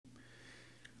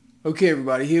Okay,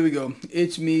 everybody, here we go.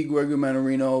 It's me, Gregory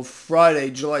Mannarino,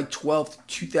 Friday, July 12th,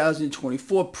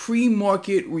 2024,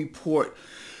 pre-market report.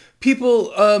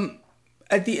 People,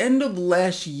 at the end of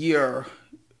last year,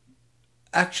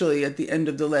 actually at the end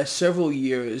of the last several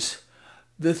years,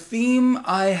 the theme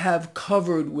I have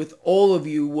covered with all of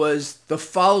you was the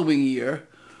following year,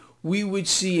 we would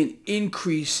see an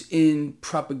increase in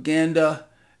propaganda,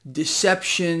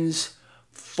 deceptions,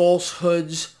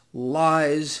 falsehoods,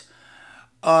 lies,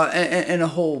 and a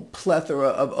whole plethora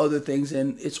of other things,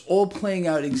 and it's all playing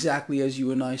out exactly as you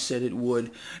and I said it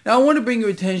would. Now, I want to bring your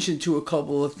attention to a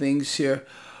couple of things here.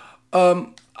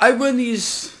 I run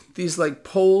these like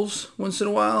polls once in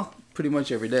a while, pretty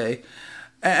much every day,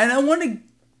 and I want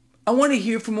to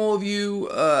hear from all of you.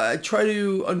 I try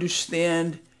to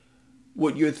understand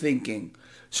what you're thinking.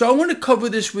 So I want to cover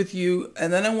this with you,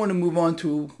 and then I want to move on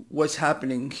to what's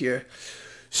happening here.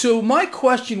 So my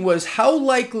question was, how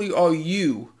likely are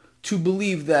you to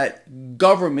believe that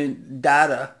government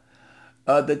data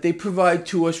that they provide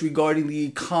to us regarding the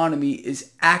economy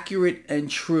is accurate and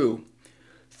true?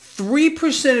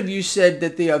 3% of you said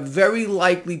that they are very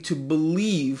likely to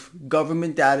believe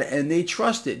government data and they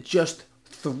trust it. Just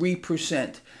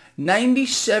 3%.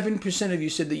 97% of you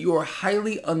said that you are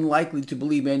highly unlikely to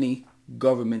believe any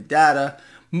government data,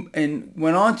 and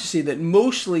went on to say that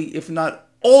mostly, if not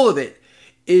all of it,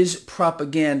 is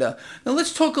propaganda. Now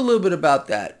let's talk a little bit about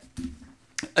that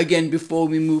again before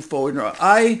we move forward.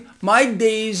 My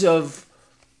days of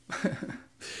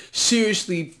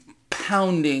seriously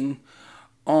pounding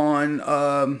on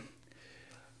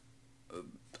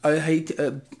I hate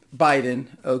Biden.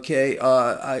 Okay,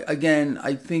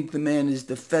 I think the man is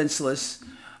defenseless,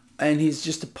 and he's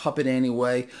just a puppet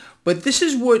anyway. But this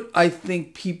is what I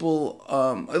think people,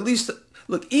 at least.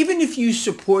 Look, even if you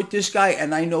support this guy,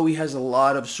 and I know he has a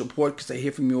lot of support because I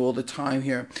hear from you all the time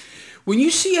here, when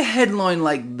you see a headline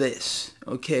like this,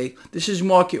 okay, this is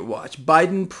Market Watch.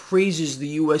 Biden praises the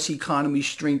U.S. economy's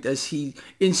strength as he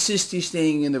insists he's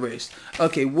staying in the race.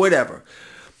 Okay, whatever.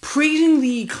 Praising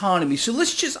the economy. So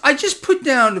I just put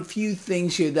down a few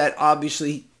things here that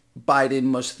obviously Biden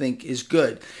must think is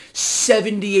good.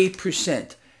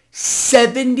 78%.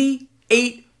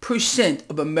 78%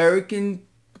 of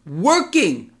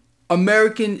working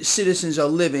American citizens are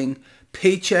living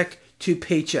paycheck to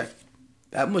paycheck.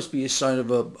 That must be a sign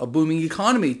of a booming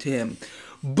economy to him.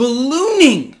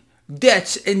 Ballooning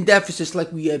debts and deficits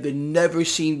like we have never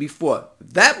seen before.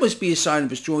 That must be a sign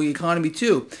of a strong economy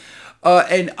too.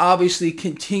 And obviously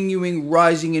continuing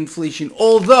rising inflation.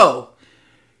 Although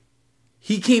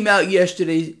he came out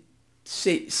yesterday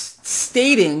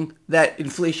stating that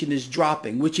inflation is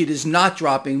dropping, which it is not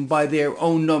dropping. By their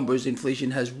own numbers,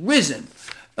 inflation has risen.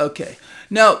 Okay,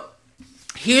 now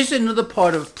here's another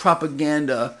part of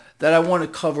propaganda that I want to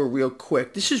cover real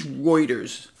quick. This is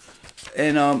Reuters,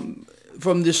 and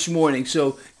from this morning.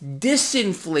 So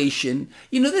disinflation,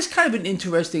 this kind of an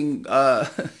interesting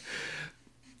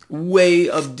way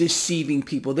of deceiving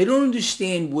people. They don't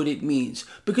understand what it means,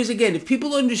 because again, if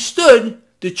people understood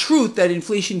the truth that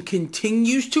inflation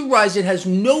continues to rise, it has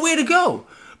nowhere to go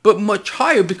but much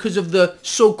higher because of the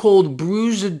so-called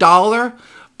bruised dollar,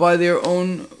 by their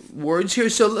own words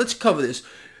here. So let's cover this.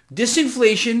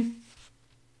 Disinflation,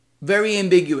 very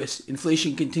ambiguous.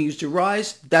 Inflation continues to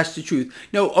rise. That's the truth.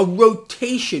 Now, a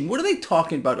rotation. What are they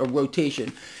talking about, a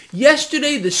rotation?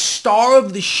 Yesterday, the star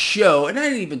of the show, and I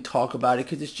didn't even talk about it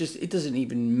because it doesn't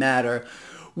even matter,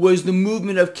 was the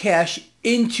movement of cash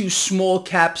into small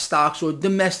cap stocks or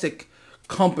domestic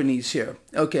companies here.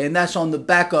 Okay, and that's on the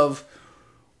back of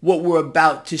what we're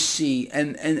about to see.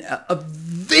 And a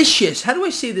vicious, how do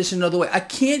I say this another way? I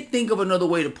can't think of another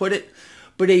way to put it,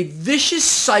 but a vicious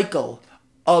cycle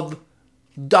of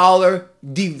dollar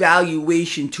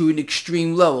devaluation to an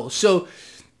extreme level. So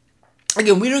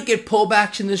again, we don't get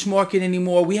pullbacks in this market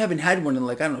anymore. We haven't had one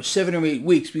in 7 or 8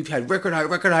 weeks. We've had record high,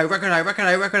 record high, record high, record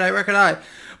high, record high, record high.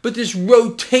 But this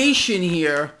rotation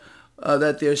here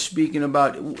that they're speaking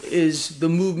about is the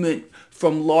movement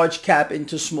from large cap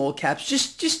into small caps.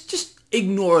 Just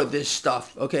ignore this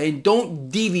stuff, okay? And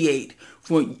don't deviate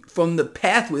from the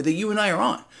pathway that you and I are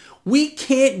on. We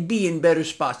can't be in better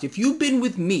spots. If you've been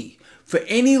with me for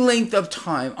any length of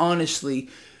time, honestly,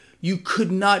 you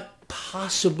could not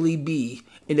possibly be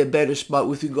in a better spot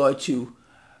with regard to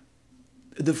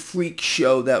the freak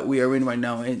show that we are in right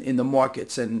now in the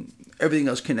markets and everything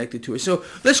else connected to it. So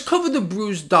let's cover the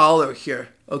bruised dollar here.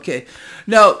 Okay.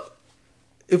 Now,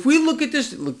 if we look at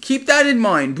this, keep that in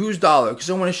mind, bruised dollar, because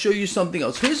I want to show you something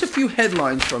else. Here's a few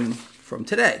headlines from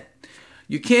today.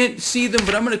 You can't see them,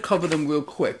 but I'm going to cover them real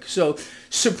quick. So,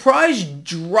 surprise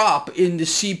drop in the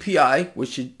CPI,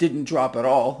 which it didn't drop at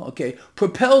all, okay,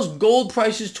 propels gold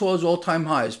prices towards all-time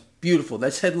highs. Beautiful.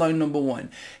 That's headline number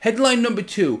 1. Headline number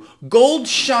 2, gold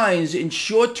shines in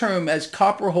short term as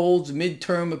copper holds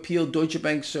midterm appeal Deutsche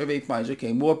Bank survey finds.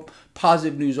 Okay, more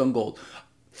positive news on gold.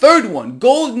 Third one,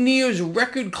 gold nears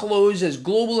record close as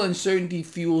global uncertainty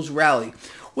fuels rally.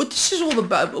 What this is all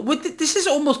about, this is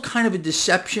almost kind of a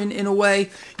deception in a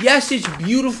way. Yes, it's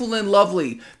beautiful and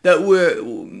lovely that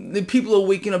the people are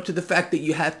waking up to the fact that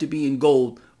you have to be in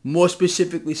gold, more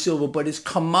specifically silver, but it's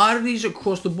commodities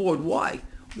across the board. Why?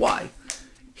 Why?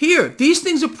 Here, these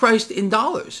things are priced in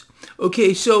dollars.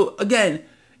 Okay, so again,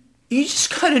 you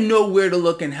just kind of know where to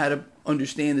look and how to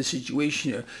understand the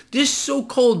situation here. This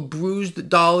so-called bruised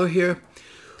dollar here,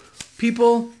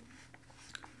 people,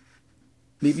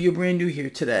 maybe you're brand new here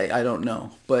today, I don't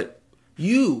know. But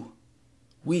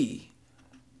we,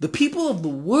 the people of the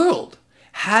world,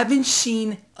 haven't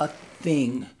seen a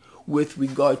thing with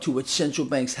regard to what central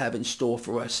banks have in store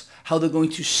for us. How they're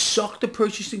going to suck the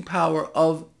purchasing power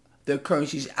of their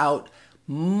currencies out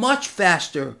much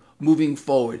faster moving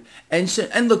forward. And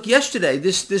look, yesterday,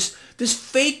 this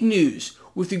fake news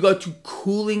with regard to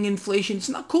cooling inflation, it's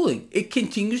not cooling. It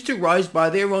continues to rise by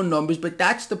their own numbers, but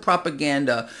that's the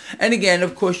propaganda. And again,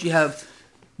 of course, you have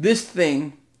this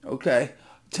thing, okay,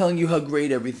 telling you how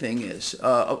great everything is.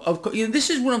 This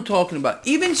is what I'm talking about.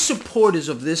 Even supporters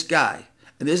of this guy,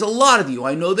 and there's a lot of you,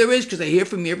 I know there is because I hear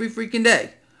from you every freaking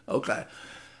day, okay.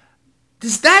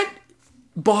 Does that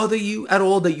bother you at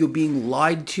all that you're being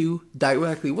lied to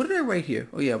directly? What did I write here?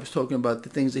 Oh yeah, I was talking about the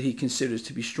things that he considers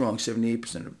to be strong.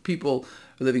 78% of people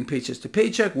are living paycheck to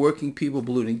paycheck, working people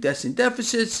ballooning debts and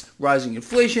deficits, rising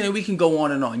inflation, and we can go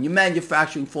on and on. Your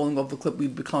manufacturing falling off the cliff.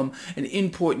 We've become an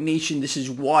import nation. This is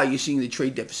why you're seeing the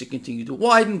trade deficit continue to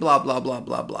widen, blah, blah, blah,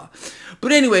 blah, blah.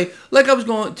 But anyway, like I was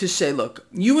going to say, look,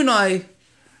 you and I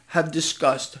have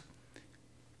discussed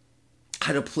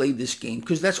how to play this game,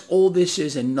 because that's all this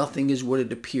is and nothing is what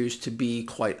it appears to be,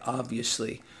 quite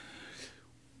obviously.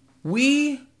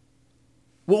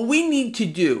 What we need to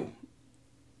do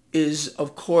is,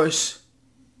 of course,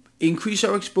 increase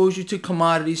our exposure to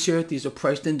commodities here. These are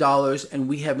priced in dollars, and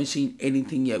we haven't seen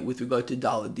anything yet with regard to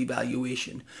dollar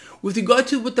devaluation. With regard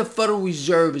to what the Federal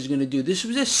Reserve is going to do, this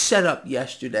was a setup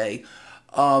yesterday.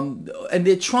 And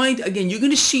they're trying to, again, you're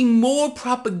going to see more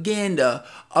propaganda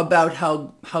about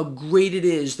how great it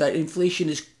is that inflation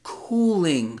is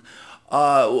cooling.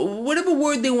 Whatever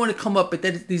word they want to come up with,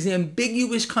 that these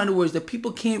ambiguous kind of words that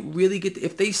people can't really get,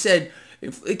 if they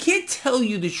can't tell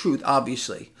you the truth,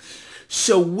 obviously.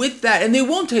 So with that, and they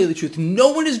won't tell you the truth.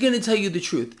 No one is going to tell you the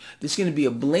truth. There's going to be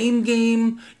a blame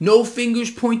game. No fingers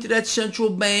pointed at central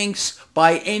banks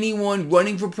by anyone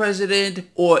running for president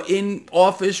or in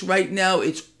office right now.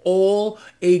 It's all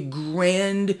a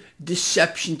grand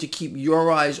deception to keep your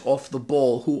eyes off the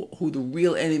ball, who the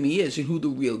real enemy is and who the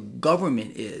real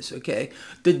government is, okay?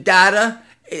 The data,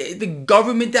 the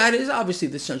government data is obviously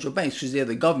the central banks because they're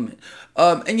the government.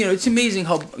 And, it's amazing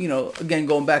how, again,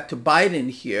 going back to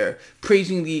Biden here,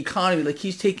 praising the economy, like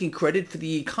he's taking credit for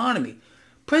the economy.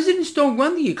 Presidents don't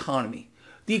run the economy.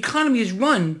 The economy is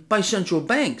run by central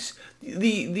banks.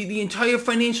 The entire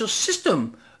financial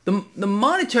system, the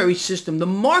monetary system, the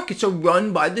markets are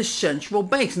run by the central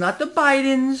banks, not the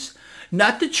Bidens,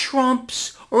 not the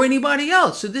Trumps, or anybody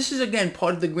else. So this is, again,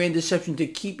 part of the grand deception to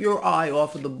keep your eye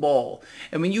off of the ball.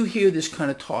 And when you hear this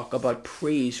kind of talk about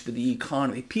praise for the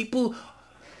economy, people,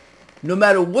 no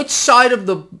matter what side of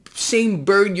the same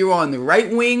bird you're on, the right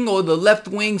wing or the left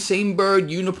wing, same bird,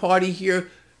 uniparty here,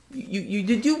 you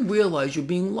do realize you're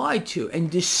being lied to and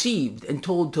deceived and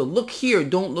told to look here,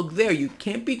 don't look there. You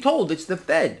can't be told. It's the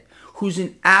Fed who's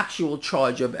in actual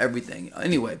charge of everything.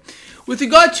 Anyway, with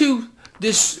regard to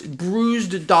this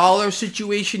bruised dollar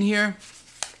situation here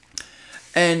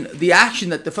and the action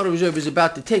that the Federal Reserve is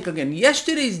about to take. Again,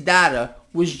 yesterday's data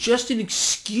was just an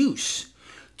excuse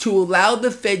to allow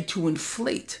the Fed to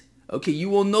inflate. Okay, you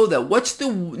will know that. What's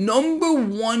the number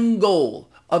one goal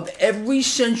of every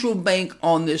central bank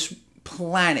on this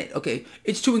planet? Okay,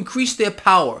 it's to increase their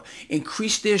power,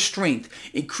 increase their strength,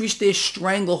 increase their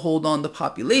stranglehold on the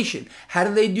population. How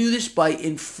do they do this? By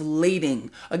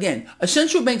inflating. Again, a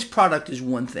central bank's product is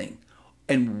one thing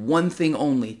and one thing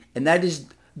only, and that is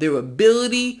their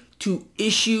ability to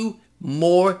issue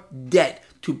more debt,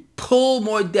 to pull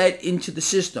more debt into the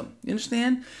system. You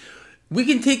understand? We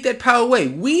can take that power away.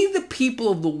 We, the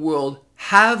people of the world,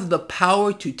 have the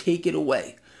power to take it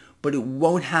away, but it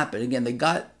won't happen. Again, they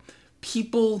got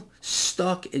people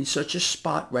stuck in such a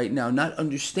spot right now, not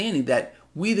understanding that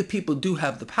we the people do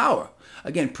have the power.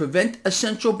 Again, prevent a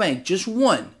central bank, just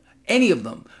one, any of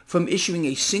them, from issuing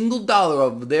a single dollar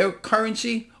of their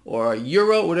currency or a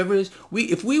euro, whatever it is.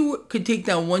 If we could take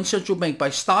down one central bank by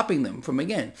stopping them from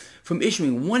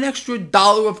issuing one extra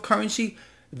dollar of currency,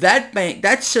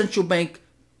 that central bank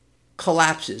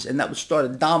collapses, and that would start a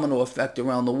domino effect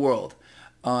around the world.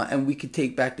 And we could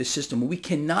take back the system. We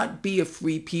cannot be a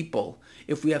free people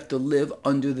if we have to live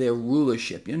under their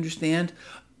rulership. You understand?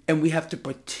 And we have to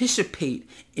participate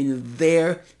in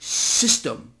their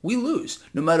system. We lose,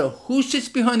 no matter who sits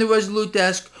behind the Resolute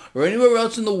desk or anywhere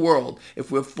else in the world,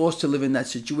 if we're forced to live in that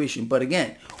situation. But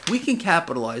again, we can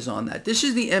capitalize on that. This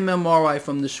is the MMRI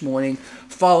from this morning,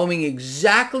 following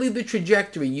exactly the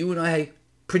trajectory you and I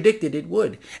predicted it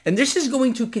would. And this is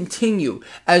going to continue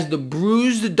as the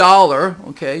bruised dollar,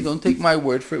 okay, don't take my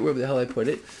word for it, wherever the hell I put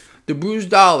it, the bruised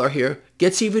dollar here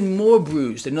gets even more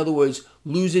bruised. In other words,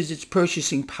 loses its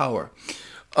purchasing power,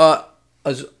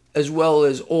 as well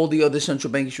as all the other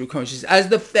central bank issued currencies, as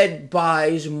the Fed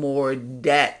buys more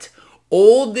debt.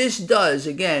 All this does,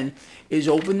 again, is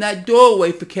open that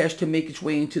doorway for cash to make its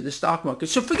way into the stock market.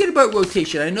 So forget about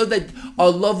rotation. I know that our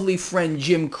lovely friend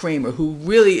Jim Cramer, who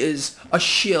really is a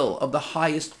shill of the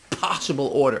highest possible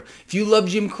order. If you love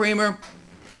Jim Cramer,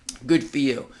 good for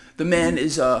you. The man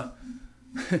is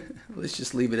let's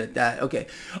just leave it at that. Okay.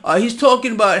 He's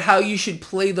talking about how you should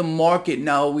play the market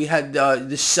now. We had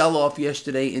the sell-off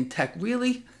yesterday in tech.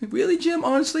 Really? Really, Jim?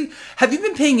 Honestly? Have you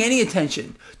been paying any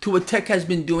attention to what tech has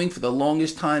been doing for the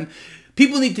longest time?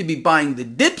 People need to be buying the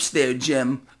dips there,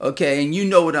 Jim. Okay, and you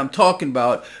know what I'm talking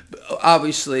about.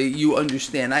 Obviously, you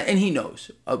understand. And he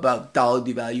knows about dollar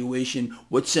devaluation,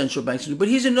 what central banks do. But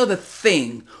here's another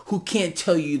thing who can't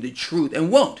tell you the truth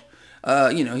and won't.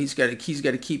 He's got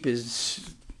to keep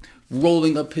his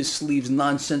rolling up his sleeves,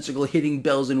 nonsensical, hitting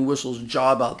bells and whistles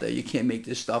job out there. You can't make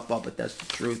this stuff up, but that's the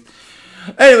truth.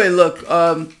 Anyway, look,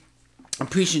 I'm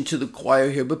preaching to the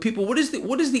choir here, but people, what are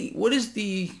you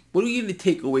going to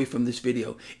take away from this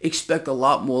video? Expect a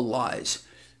lot more lies,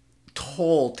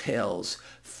 tall tales,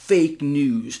 fake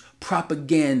news,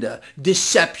 propaganda,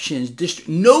 deceptions,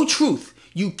 no truth.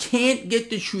 You can't get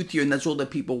the truth here, and that's all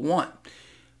that people want.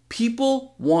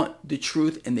 People want the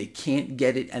truth, and they can't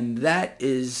get it, and that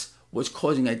is what's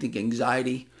causing, I think,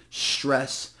 anxiety,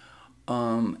 stress,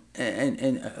 and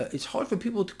it's hard for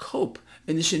people to cope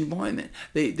in this environment.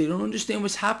 They don't understand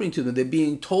what's happening to them. They're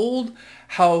being told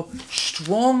how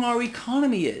strong our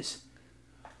economy is,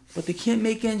 but they can't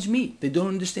make ends meet. They don't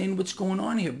understand what's going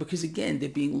on here because, again, they're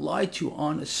being lied to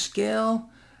on a scale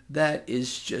that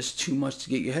is just too much to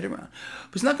get your head around.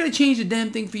 But it's not going to change a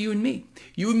damn thing for you and me.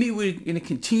 You and me, we're going to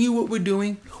continue what we're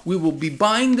doing. We will be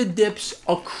buying the dips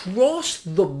across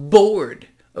the board.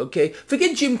 Okay?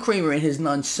 Forget Jim Cramer and his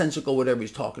nonsensical whatever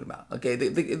he's talking about.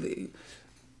 Okay?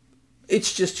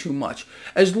 It's just too much.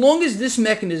 As long as this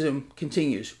mechanism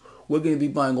continues, we're going to be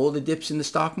buying all the dips in the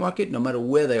stock market, no matter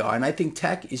where they are. And I think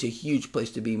tech is a huge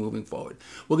place to be moving forward.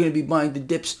 We're going to be buying the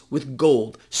dips with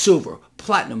gold, silver,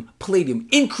 platinum, palladium,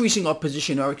 increasing our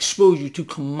position, our exposure to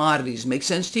commodities. Make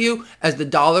sense to you? As the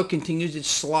dollar continues its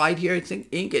slide here, it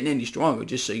ain't getting any stronger,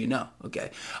 just so you know.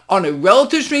 Okay. On a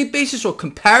relative strength basis or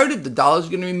comparative, the dollar is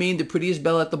going to remain the prettiest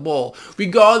belle at the ball,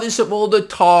 regardless of all the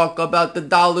talk about the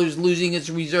dollar's losing its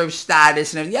reserve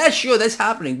status and everything. Yeah, sure, that's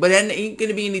happening, but it ain't going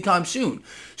to be anytime soon.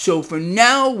 So for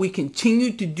now, we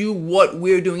continue to do what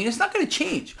we're doing, and it's not going to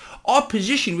change. Our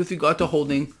position with regard to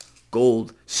holding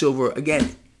gold, silver,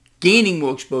 again, gaining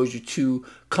more exposure to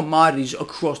commodities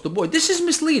across the board. This is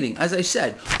misleading, as I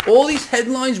said. All these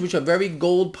headlines, which are very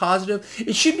gold positive,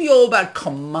 it should be all about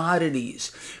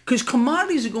commodities, because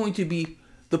commodities are going to be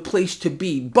the place to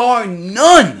be, bar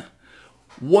none,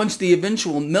 once the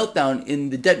eventual meltdown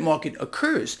in the debt market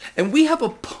occurs. And we have a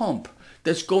pump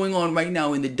that's going on right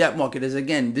now in the debt market as,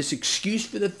 again, this excuse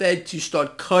for the Fed to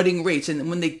start cutting rates. And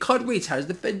when they cut rates, how does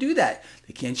the Fed do that?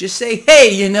 They can't just say, hey,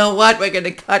 you know what, we're going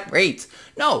to cut rates.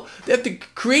 No, they have to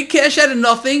create cash out of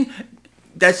nothing,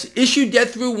 that's issue debt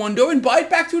through one door and buy it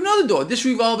back through another door. This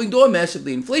revolving door,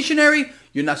 massively inflationary.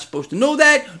 You're not supposed to know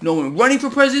that. No one running for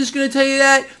president is going to tell you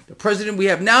that. The president we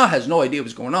have now has no idea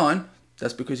what's going on.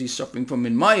 That's because he's suffering from,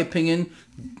 in my opinion,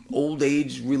 old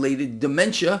age-related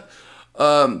dementia.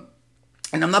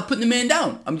 And I'm not putting the man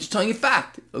down. I'm just telling you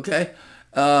fact, okay?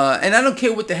 And I don't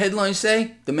care what the headlines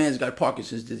say. The man's got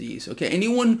Parkinson's disease, okay?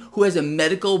 Anyone who has a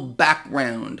medical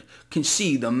background can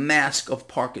see the mask of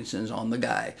Parkinson's on the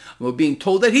guy. We're being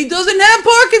told that he doesn't have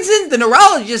Parkinson's. The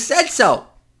neurologist said so.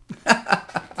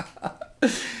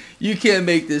 You can't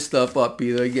make this stuff up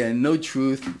either. Again, no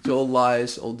truth. It's all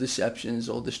lies, all deceptions,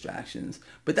 all distractions.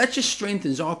 But that just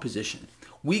strengthens our position.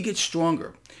 We get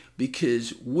stronger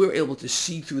because we're able to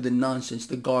see through the nonsense,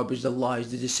 the garbage, the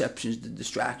lies, the deceptions, the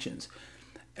distractions.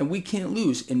 And we can't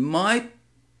lose. In my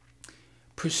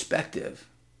perspective,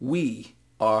 we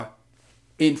are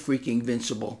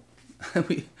invincible.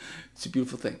 It's a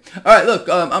beautiful thing. All right, look,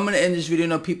 I'm going to end this video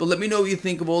now, people. Let me know what you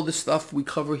think of all the stuff we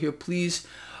cover here. Please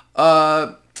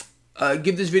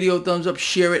give this video a thumbs up,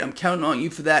 share it. I'm counting on you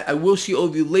for that. I will see all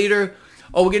of you later.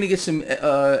 Oh, we're going to get some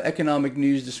economic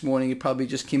news this morning. It probably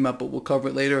just came up, but we'll cover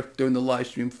it later during the live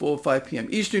stream, 4 or 5 p.m.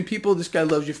 Eastern. People, this guy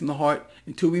loves you from the heart.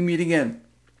 Until we meet again,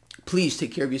 please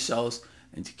take care of yourselves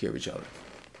and take care of each other.